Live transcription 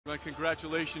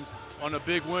Congratulations on a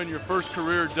big win, your first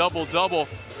career double-double.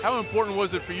 How important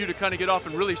was it for you to kind of get off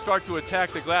and really start to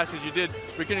attack the glass as you did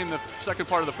beginning the second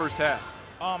part of the first half?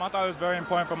 I thought it was very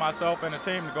important for myself and the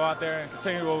team to go out there and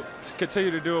continue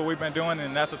to do what we've been doing,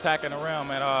 and that's attacking the rim.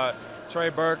 And Trey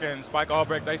Burke and Spike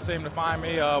Albrecht, they seem to find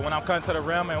me when I'm cutting to the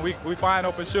rim, and we find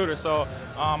open shooters. So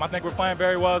I think we're playing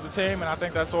very well as a team, and I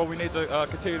think that's what we need to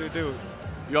continue to do.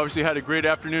 You obviously had a great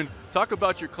afternoon. Talk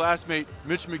about your classmate,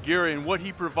 Mitch McGary, and what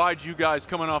he provides you guys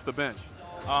coming off the bench.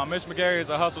 Mitch McGary is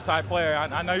a hustle-type player.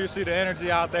 I know you see the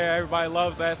energy out there. Everybody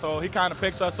loves that, so he kind of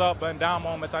picks us up in down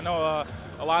moments. I know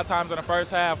a lot of times in the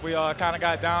first half we kind of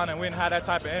got down and we didn't have that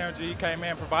type of energy. He came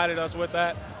in, provided us with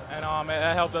that, and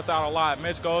it helped us out a lot.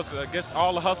 Mitch gets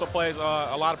all the hustle plays a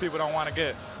lot of people don't want to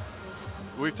get.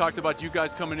 We've talked about you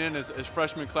guys coming in as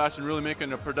freshman class and really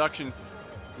making a production.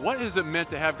 What has it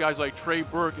meant to have guys like Trey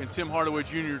Burke and Tim Hardaway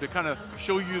Jr. to kind of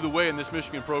show you the way in this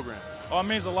Michigan program? Oh, it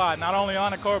means a lot, not only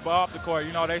on the court, but off the court.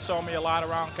 You know, they show me a lot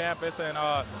around campus, and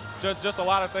just a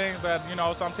lot of things that, you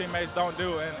know, some teammates don't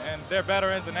do. And they're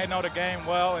veterans, and they know the game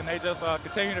well, and they just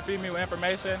continue to feed me with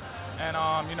information. And,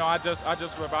 you know, I just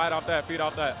provide off that, feed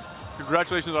off that.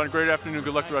 Congratulations on a great afternoon.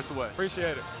 Good luck the rest of the way.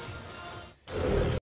 Appreciate it.